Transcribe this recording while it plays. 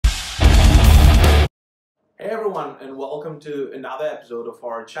Hey everyone, and welcome to another episode of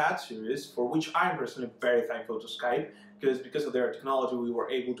our chat series, for which I'm personally very thankful to Skype, because of their technology we were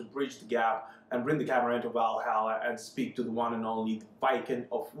able to bridge the gap and bring the camera into Valhalla and speak to the one and only Viking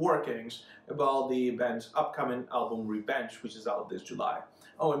of Warkings about the band's upcoming album Revenge, which is out this July.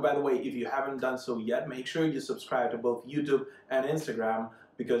 Oh, and by the way, if you haven't done so yet, make sure you subscribe to both YouTube and Instagram,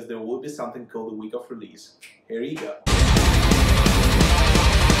 because there will be something called the week of release. Here you go.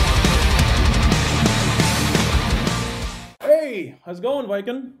 Hey, how's it going,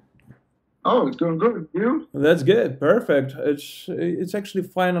 Viking? Oh, it's going good. You? That's good. Perfect. It's actually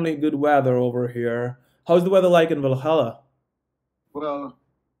finally good weather over here. How's the weather like in Valhalla? Well,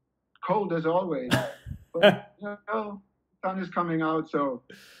 cold as always. But, sun is coming out, so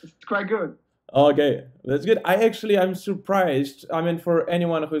it's quite good. Okay, that's good. I'm surprised. I mean, for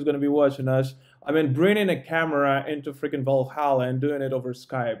anyone who's going to be watching us, I mean, bringing a camera into freaking Valhalla and doing it over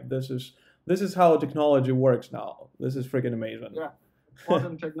Skype. This is how technology works now. This is freaking amazing. Yeah,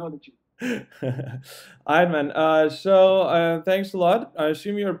 modern technology. Alright, man. So thanks a lot. I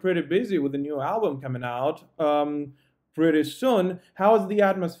assume you're pretty busy with the new album coming out pretty soon. How's the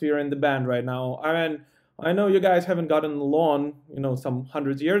atmosphere in the band right now? I mean, I know you guys haven't gotten along, some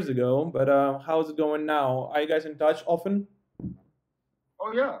hundreds of years ago, but how's it going now? Are you guys in touch often?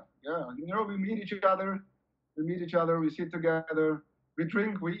 Oh yeah, yeah. We meet each other. We sit together. We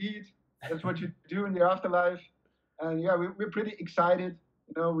drink. We eat. That's what you do in the afterlife. And yeah, we're pretty excited.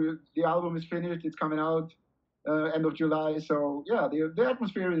 The album is finished. It's coming out end of July. So yeah, the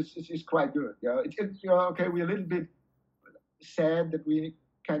atmosphere is quite good. Yeah, okay. We're a little bit sad that we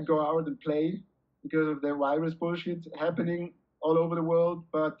can't go out and play because of the virus bullshit happening all over the world.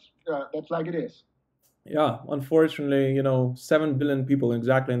 But that's like it is. Yeah, unfortunately, 7 billion people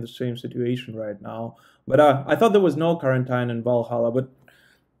exactly in the same situation right now. But I thought there was no quarantine in Valhalla, but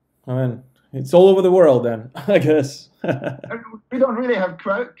I mean, it's all over the world then, I guess. We don't really have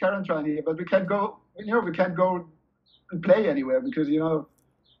quarantine here, but we can't go. We can't go and play anywhere because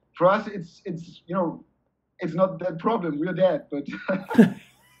for us it's not that problem. We're dead, but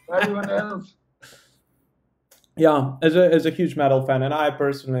everyone else. Yeah, as a huge metal fan, and I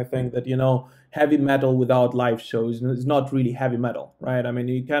personally think that heavy metal without live shows is not really heavy metal, right? I mean,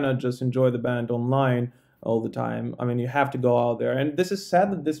 you cannot just enjoy the band online all the time. I mean, you have to go out there, and this is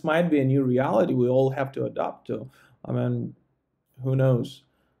sad that this might be a new reality we all have to adapt to. I mean, who knows?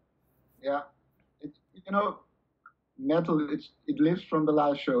 Yeah, metal. It lives from the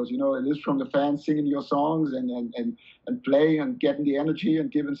live shows. It lives from the fans singing your songs and playing and getting the energy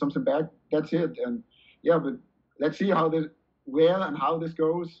and giving something back. That's it. And yeah, but let's see where and how this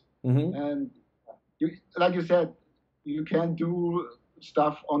goes. Mm-hmm. And like you said, you can do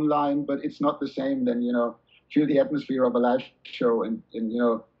stuff online, but it's not the same than feel the atmosphere of a live show and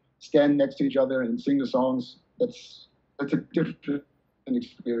stand next to each other and sing the songs. That's a different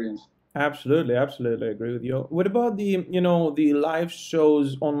experience. Absolutely, absolutely agree with you. What about the live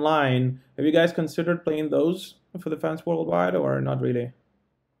shows online? Have you guys considered playing those for the fans worldwide, or not really?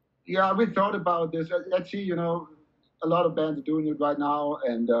 Yeah, we thought about this. Let's see, a lot of bands are doing it right now,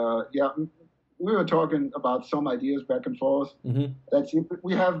 and yeah, we were talking about some ideas back and forth. Mm-hmm. Let's see.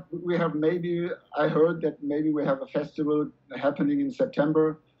 We have maybe, I heard that maybe we have a festival happening in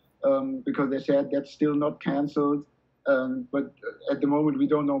September, because they said that's still not canceled. But at the moment we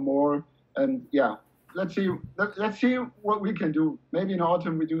don't know more. And yeah, let's see. Let's see what we can do. Maybe in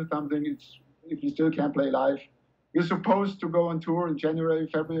autumn we do something. If you still can't play live, we're supposed to go on tour in January,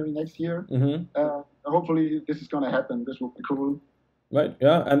 February next year. Mm-hmm. Hopefully this is going to happen. This will be cool. Right,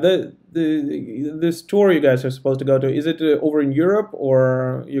 yeah. And this tour you guys are supposed to go to, is it over in Europe,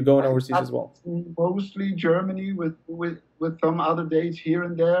 or you're going overseas as well? Mostly Germany with some other dates here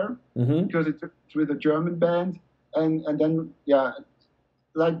and there, Mm-hmm. because it's with a German band, and then yeah,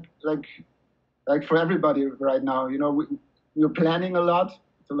 like for everybody right now, we're planning a lot.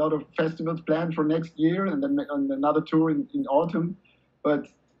 It's a lot of festivals planned for next year, and then another tour in autumn, but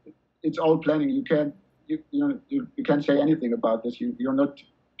it's all planning. You can't say anything about this. You're not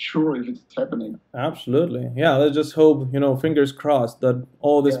sure if it's happening. Absolutely. Yeah, let's just hope, fingers crossed that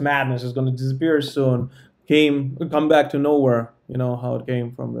all this madness is going to disappear soon. Come back to nowhere, how it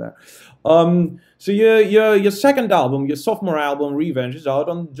came from there. So your second album, your sophomore album, Revenge, is out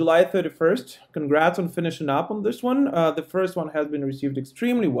on July 31st. Congrats on finishing up on this one. The first one has been received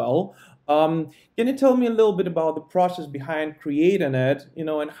extremely well. Can you tell me a little bit about the process behind creating it,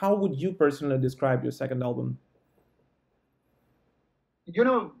 and how would you personally describe your second album?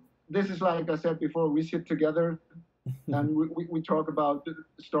 This is like I said before, we sit together and we talk about the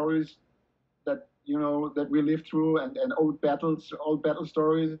stories that that we lived through, and old battle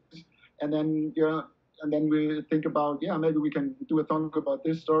stories, and then then we think about, yeah, maybe we can do a song about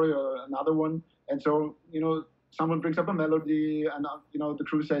this story or another one. And so, someone brings up a melody, and the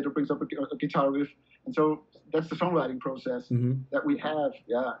Crusader brings up a guitar riff, and so that's the songwriting process that we have.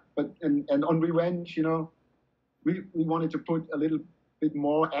 Yeah, but and on Revenge, we wanted to put a little bit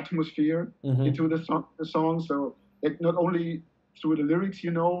more atmosphere into the song, so that not only through the lyrics,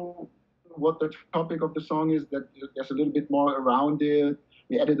 what the topic of the song is, that there's a little bit more around it.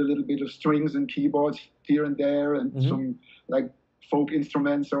 We added a little bit of strings and keyboards here and there, and some like folk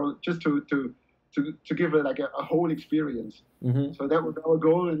instruments, so just to give it like a whole experience. So that was our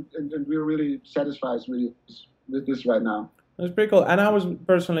goal, and we're really satisfied with this right now. That's pretty cool. And I was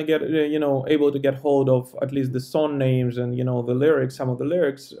personally able to get hold of at least the song names and the lyrics, some of the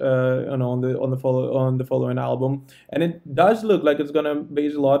lyrics, on the following album. And it does look like it's gonna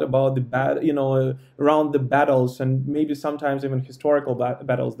base a lot about the around the battles, and maybe sometimes even historical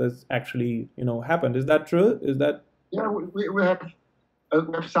battles that's actually happened. Is that true? Is that? Yeah, we have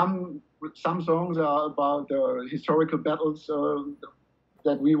some songs are about historical battles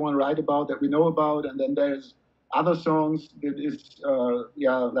that we want to write about, that we know about, and then there's other songs that is,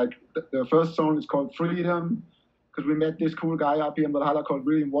 like the first song is called Freedom, because we met this cool guy up here in Valhalla called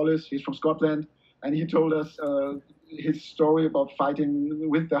William Wallace. He's from Scotland, and he told us his story about fighting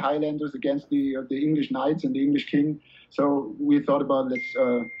with the Highlanders against the English knights and the English king. So we thought about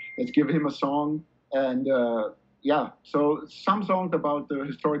let's give him a song, and so some songs about the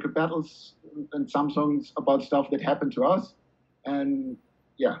historical battles, and some songs about stuff that happened to us, and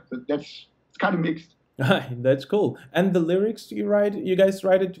it's kind of mixed. That's cool. And the lyrics you guys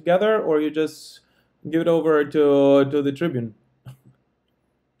write it together, or you just give it over to the Tribune?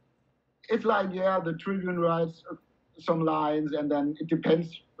 It's like, the Tribune writes some lines, and then it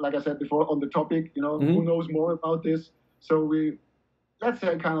depends, like I said before, on the topic, who knows more about this. So let's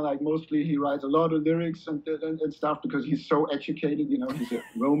say kind of like mostly he writes a lot of lyrics and stuff, because he's so educated, he's a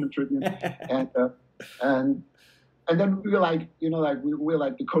Roman Tribune. and then we're like, we're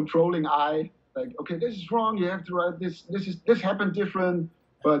like the controlling eye. Like, okay, this is wrong. You have to write this. This happened different,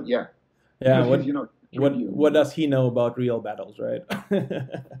 but yeah. What does he know about real battles, right?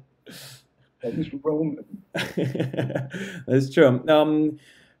 That is Roman. That's true.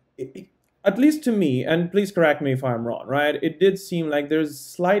 At least to me, and please correct me if I'm wrong, right? It did seem like there's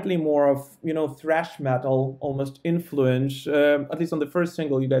slightly more of thrash metal almost influence, at least on the first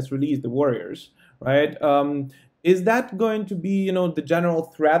single you guys released, The Warriors, right? Is that going to be, the general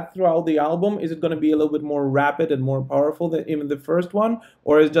thread throughout the album? Is it going to be a little bit more rapid and more powerful than even the first one?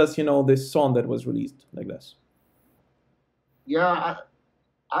 Or is just, this song that was released like this? Yeah,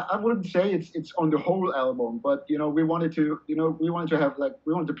 I wouldn't say it's on the whole album, but, we wanted to have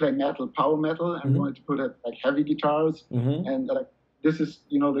we wanted to play metal, power metal, and we wanted to put like heavy guitars. And this is,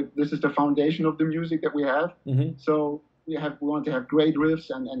 this is the foundation of the music that we have. So we want to have great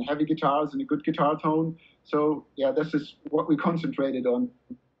riffs and heavy guitars and a good guitar tone. So this is what we concentrated on.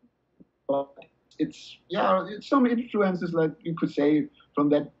 But it's some influences, like you could say, from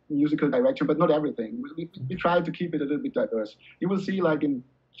that musical direction, but not everything. We tried to keep it a little bit diverse. You will see, like in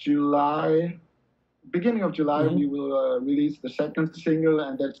July, beginning of July, we will release the second single,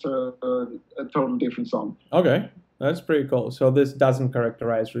 and that's a total different song. Okay, that's pretty cool. So this doesn't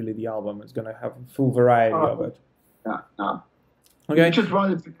characterize really the album. It's going to have a full variety of it. No. Okay. We just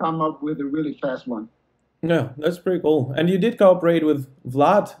wanted to come up with a really fast one. Yeah, that's pretty cool. And you did cooperate with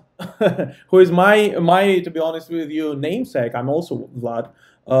Vlad, who is my to be honest with you, namesake. I'm also Vlad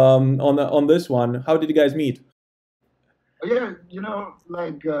on this one. How did you guys meet? Yeah,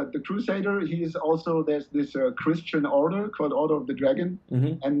 the Crusader, there's this Christian order called Order of the Dragon,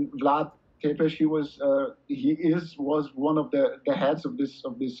 and Vlad Tepes, he was one of the heads of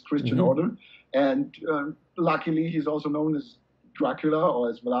this Christian order, and luckily he's also known as Dracula or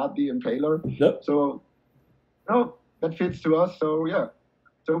as Vlad the Impaler. Yep. So that fits to us. So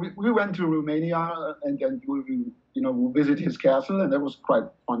so we went to Romania, and then we visit his castle, and that was quite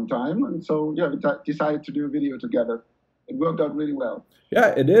a fun time. And so we decided to do a video together. It worked out really well. Yeah,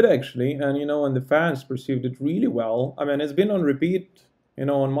 it did actually, and and the fans perceived it really well. I mean, it's been on repeat,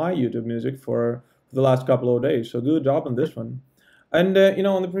 on my YouTube music for the last couple of days. So good job on this one. And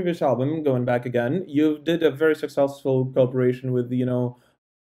on the previous album, going back again, you did a very successful cooperation with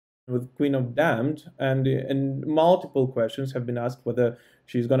with Queen of Damned, and multiple questions have been asked whether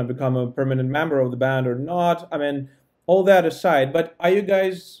she's going to become a permanent member of the band or not. I mean, all that aside, but are you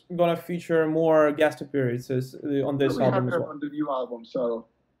guys going to feature more guest appearances on this album as well? On the new album, so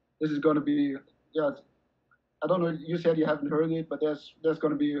this is going to be, I don't know, you said you haven't heard it, but there's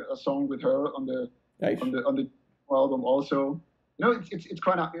going to be a song with her on the album also. it's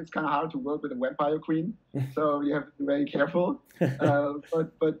kind of hard to work with a vampire queen, so you have to be very careful.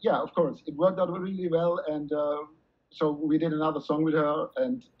 But yeah, of course, it worked out really well, and so we did another song with her,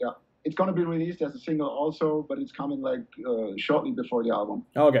 and yeah, it's gonna be released as a single also, but it's coming like shortly before the album.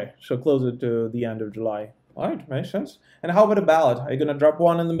 Okay, so closer to the end of July. All right, makes sense. And how about a ballad? Are you gonna drop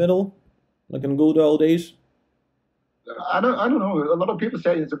one in the middle, like in good old days? I don't know. A lot of people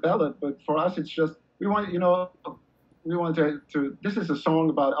say it's a ballad, but for us, it's just we want to. This is a song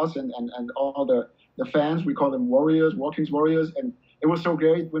about us and all the fans. We call them warriors, Warkings warriors, and it was so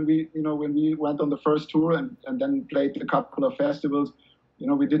great when we went on the first tour and then played a couple of festivals.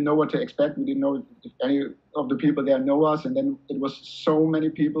 We didn't know what to expect. We didn't know if any of the people there know us, and then it was so many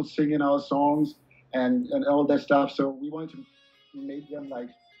people singing our songs and all that stuff. So we wanted to make them like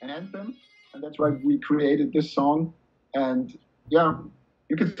an anthem, and that's why we created this song. And yeah,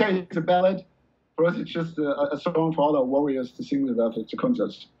 you could say it's a ballad. For us, it's just a song for all our warriors to sing with us at the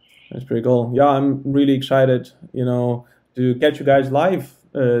concerts. That's pretty cool. Yeah, I'm really excited, to catch you guys live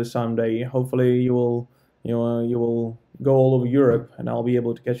someday. Hopefully, you will go all over Europe, and I'll be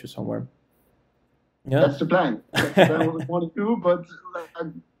able to catch you somewhere. Yeah. That's the plan. That's the plan what we want to do, but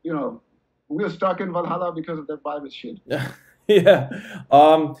we're stuck in Valhalla because of that virus shit. Yeah.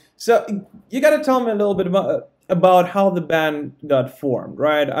 So you got to tell me a little bit about how the band got formed,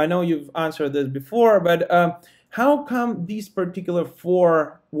 right? I know you've answered this before, but how come these particular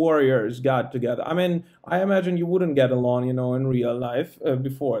four warriors got together? I mean, I imagine you wouldn't get along, in real life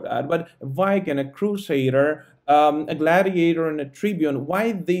before that. But a Viking, a crusader, a gladiator, and a tribune.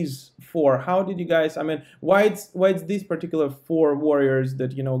 Why these four? How did you guys? I mean, why it's these particular four warriors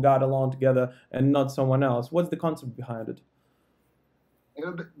that got along together and not someone else? What's the concept behind it?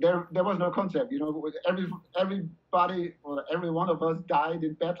 There was no concept. Everybody or every one of us died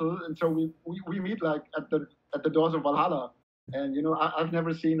in battle, and so we meet like at the doors of Valhalla. And I've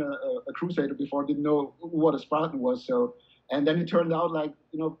never seen a crusader before. Didn't know what a Spartan was. So, and then it turned out like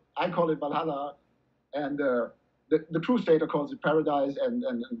I call it Valhalla, and the crusader calls it paradise, and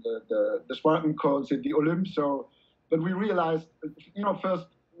the Spartan calls it the Olymp. So, but we realized, first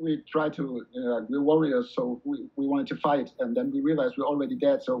we tried to, we're warriors, so we wanted to fight, and then we realized we're already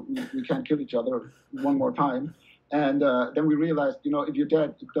dead, so we can't kill each other one more time. And then we realized, if you're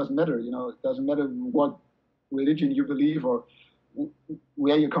dead, it doesn't matter. It doesn't matter what religion you believe or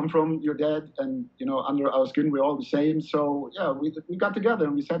where you come from, you're dead, and under our skin we're all the same. So yeah, we got together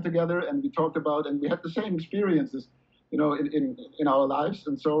and we sat together and we talked about, and we had the same experiences, in our lives.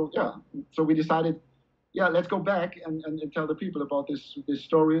 And so yeah, so we decided, yeah, let's go back and tell the people about these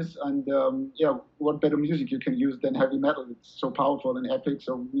stories. And yeah, what better music you can use than heavy metal? It's so powerful and epic,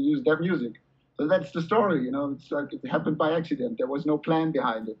 so we use that music. So that's the story. It's like it happened by accident. There was no plan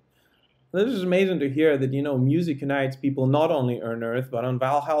behind it. This is amazing to hear that music unites people not only on Earth but on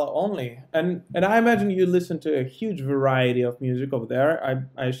Valhalla only. And I imagine you listen to a huge variety of music over there.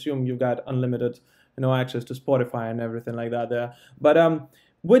 I assume you've got unlimited access to Spotify and everything like that there. But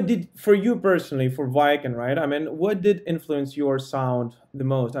what did, for you personally, for Viking, right? I mean, what did influence your sound the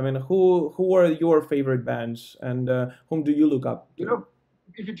most? I mean, who are your favorite bands, and whom do you look up to?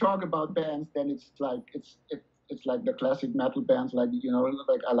 If you talk about bands, then it's like the classic metal bands, like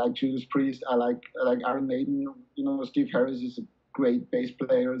like I like Judas Priest, I like Iron Maiden. Steve Harris is a great bass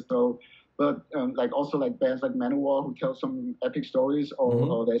player. So, but like also like bands like Manowar, who tell some epic stories,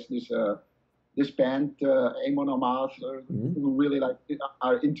 or there's this band Amon Amarth, who really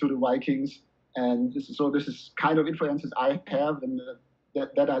are into the Vikings, and this is kind of influences I have and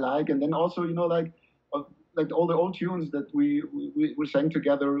that I like. And then also like all the old tunes that we sang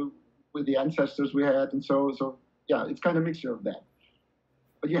together with the ancestors we had. And so yeah, it's kind of a mixture of that.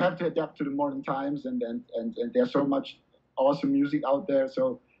 But you have to adapt to the modern times, and there's so much awesome music out there.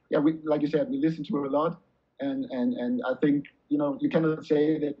 So yeah, we, like you said, we listen to it a lot, and I think you cannot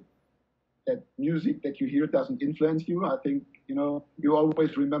say that music that you hear doesn't influence you. I think you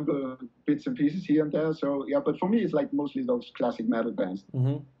always remember bits and pieces here and there. So yeah, but for me it's like mostly those classic metal bands.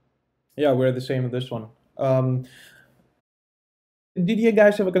 Yeah, we're the same with this one. Did you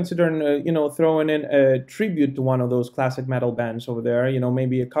guys ever consider, throwing in a tribute to one of those classic metal bands over there?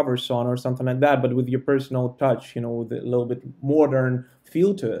 Maybe a cover song or something like that, but with your personal touch, with a little bit modern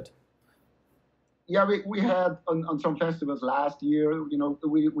feel to it. Yeah, we had on some festivals last year.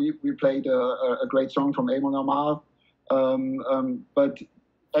 We played a great song from Amon Amarth, but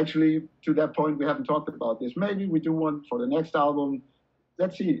actually to that point we haven't talked about this. Maybe we do one for the next album.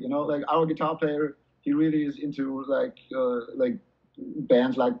 Let's see. Like our guitar player, he really is into like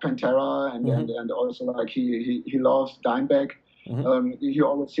bands like Pantera, and also like he loves Dimebag. He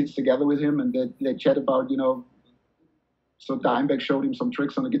always sits together with him, and they chat about So Dimebag showed him some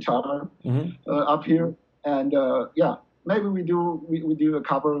tricks on the guitar Hmm. up here, and yeah, maybe we do a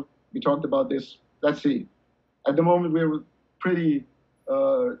cover. We talked about this. Let's see. At the moment, we're pretty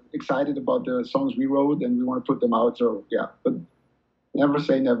excited about the songs we wrote, and we want to put them out. So yeah, but never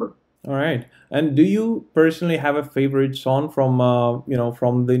say never. All right. And do you personally have a favorite song from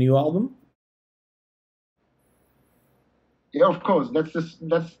from the new album? Yeah, of course. That's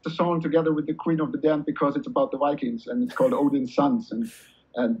the song together with the Queen of the Damned because it's about the Vikings and it's called Odin's Sons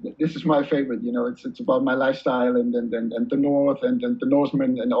and this is my favorite. You know, it's about my lifestyle and the North and the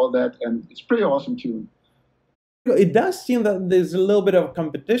Norsemen and all that, and it's pretty awesome tune. It does seem that there's a little bit of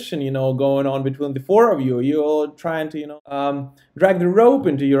competition, going on between the four of you. You're trying to, drag the rope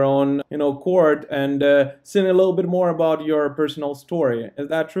into your own, court and sing a little bit more about your personal story. Is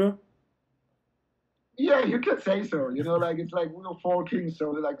that true? Yeah, you can say so. You know, like it's like we're four kings,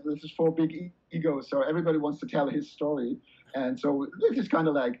 so like this is four big egos. So everybody wants to tell his story, and so this is kind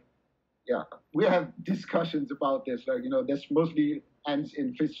of like, yeah, we have discussions about this. Like, you know, this mostly ends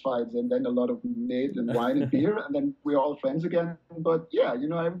in fist fights and then a lot of meat and wine and beer, and then we're all friends again. But yeah, you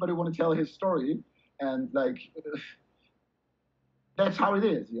know, everybody want to tell his story, and like that's how it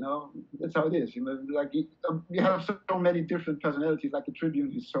is. You know, that's how it is. You know, like you have so many different personalities. Like the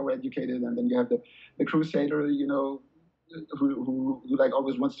Tribune is so educated, and then you have the Crusader. You know, who like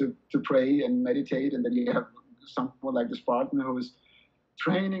always wants to pray and meditate, and then you have someone like the Spartan who is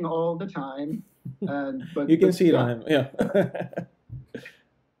training all the time. And You can but see it on yeah, him. Yeah.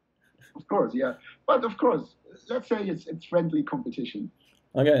 of course, yeah. But of course, let's say it's friendly competition.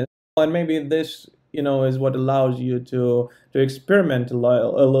 Okay. And maybe this, is what allows you to experiment a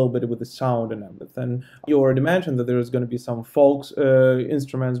little bit with the sound and everything. You already mentioned that there's going to be some folks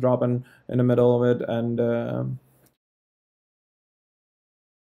instruments dropping in the middle of it, and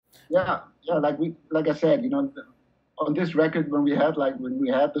Yeah, yeah. Like I said, you know, on this record when we had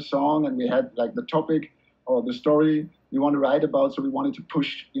the song and we had like the topic or the story we want to write about, so we wanted to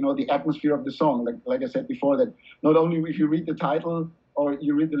push, you know, the atmosphere of the song. Like I said before, that not only if you read the title or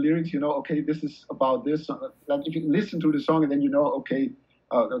you read the lyrics, you know, okay, this is about this. Like if you listen to the song and then you know, okay,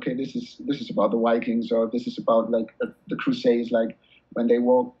 okay, this is about the Vikings, or this is about like the Crusades, like when they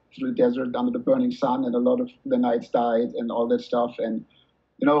walked through the desert under the burning sun and a lot of the knights died and all that stuff. And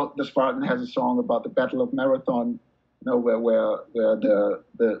you know, the Spartan has a song about the Battle of Marathon, you know, where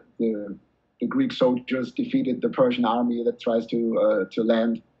the Greek soldiers defeated the Persian army that tries to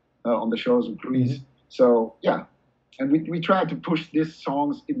land on the shores of Greece. Mhm. So yeah, and we tried to push these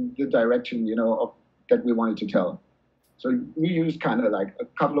songs in the direction, you know, that we wanted to tell. So we used kind of like a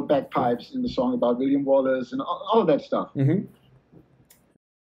couple of bagpipes in the song about William Wallace and all that stuff. Mhm.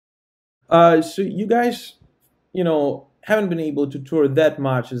 So you guys, haven't been able to tour that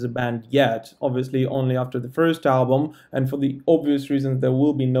much as a band yet. Obviously, only after the first album, and for the obvious reasons, there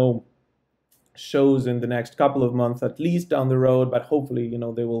will be no shows in the next couple of months, at least down the road. But hopefully,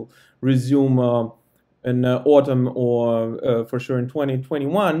 they will resume in autumn or for sure in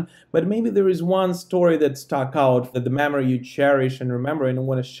 2021. But maybe there is one story that stuck out, that the memory you cherish and remember and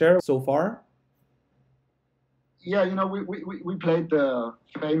want to share so far. Yeah, you know, we played the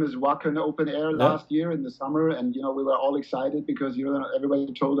famous Wacken open air Yeah. last year in the summer, and you know, we were all excited because you know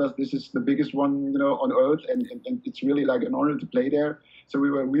everybody told us this is the biggest one, you know, on earth, and it's really like an honor to play there. So we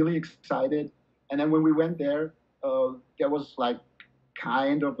were really excited, and then when we went there, there was like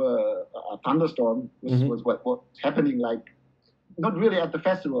kind of a thunderstorm was what was happening, like not really at the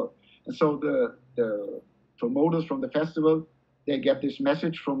festival, and so the promoters from the festival, they get this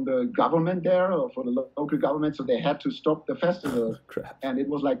message from the government there or for the local government, so they had to stop the festival. Crap. And it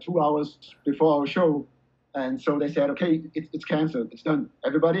was like 2 hours before our show, and so they said, okay, it's canceled, it's done.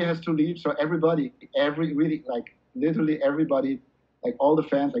 Everybody has to leave. So everybody, every really like literally everybody, like all the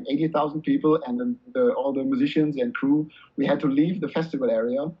fans, like 80,000 people, and then all the musicians and crew, we had to leave the festival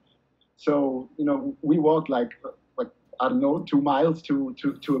area. So you know, we walked like I don't know 2 miles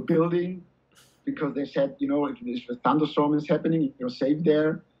to a building because they said, you know, if a thunderstorm is happening, you're safe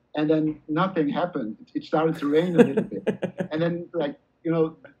there. And then nothing happened. It started to rain a little bit. And then, like, you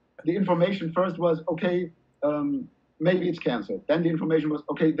know, the information first was, okay, maybe it's canceled. Then the information was,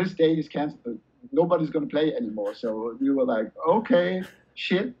 okay, this day is canceled. Nobody's going to play anymore. So we were like, okay,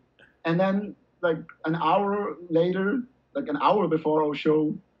 shit. And then, like, an hour later, like an hour before our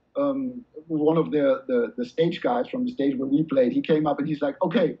show, one of the stage guys from the stage where we played, he came up and he's like,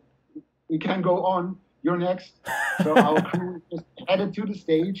 okay, we can go on. You're next. So our crew just headed to the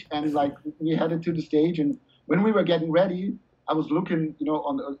stage, and like we headed to the stage. And when we were getting ready, I was looking, you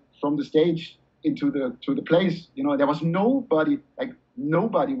know, from the stage into the to the place. You know, there was nobody. Like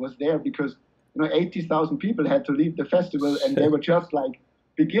nobody was there because 80,000 people had to leave the festival, and they were just like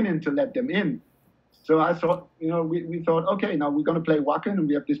beginning to let them in. So I thought, we thought, okay, now we're going to play Wacken, and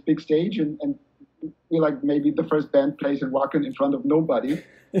we have this big stage, and we're like maybe the first band plays in Wacken in front of nobody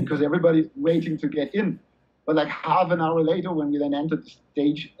because everybody's waiting to get in. But like half an hour later, when we then entered the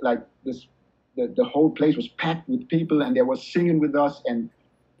stage, like the whole place was packed with people, and they were singing with us, and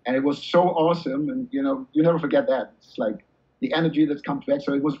it was so awesome. And you never forget that. It's like the energy that's come back.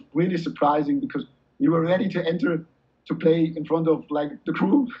 So it was really surprising because we were ready to enter to play in front of like the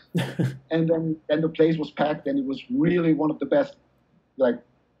crew, and then the place was packed, and it was really one of the best like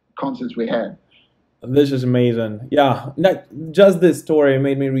concerts we had. This is amazing. Yeah, just this story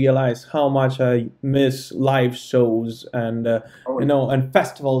made me realize how much I miss live shows and and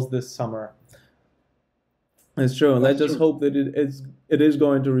festivals this summer. It's true. Let's just hope that it is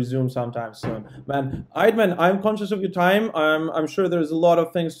going to resume sometime soon, man. Aidman, I'm conscious of your time. I'm sure there's a lot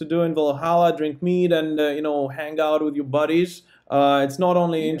of things to do in Valhalla, drink meat, and hang out with your buddies. It's not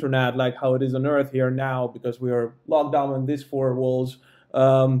only internet like how it is on Earth here now because we are locked down in these four walls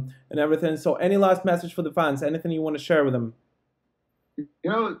and everything. So, any last message for the fans? Anything you want to share with them?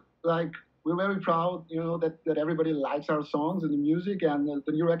 Like, we're very proud, that everybody likes our songs and the music, and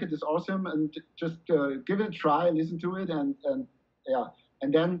the new record is awesome. And just give it a try, listen to it, and yeah.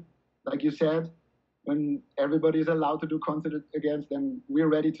 And then, like you said, when everybody is allowed to do concert again, then we're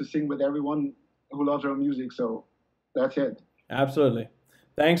ready to sing with everyone who loves our music. So that's it. Absolutely.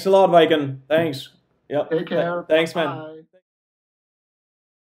 Thanks a lot, Viking. Thanks. Yep. Take care. Thanks, man. Bye.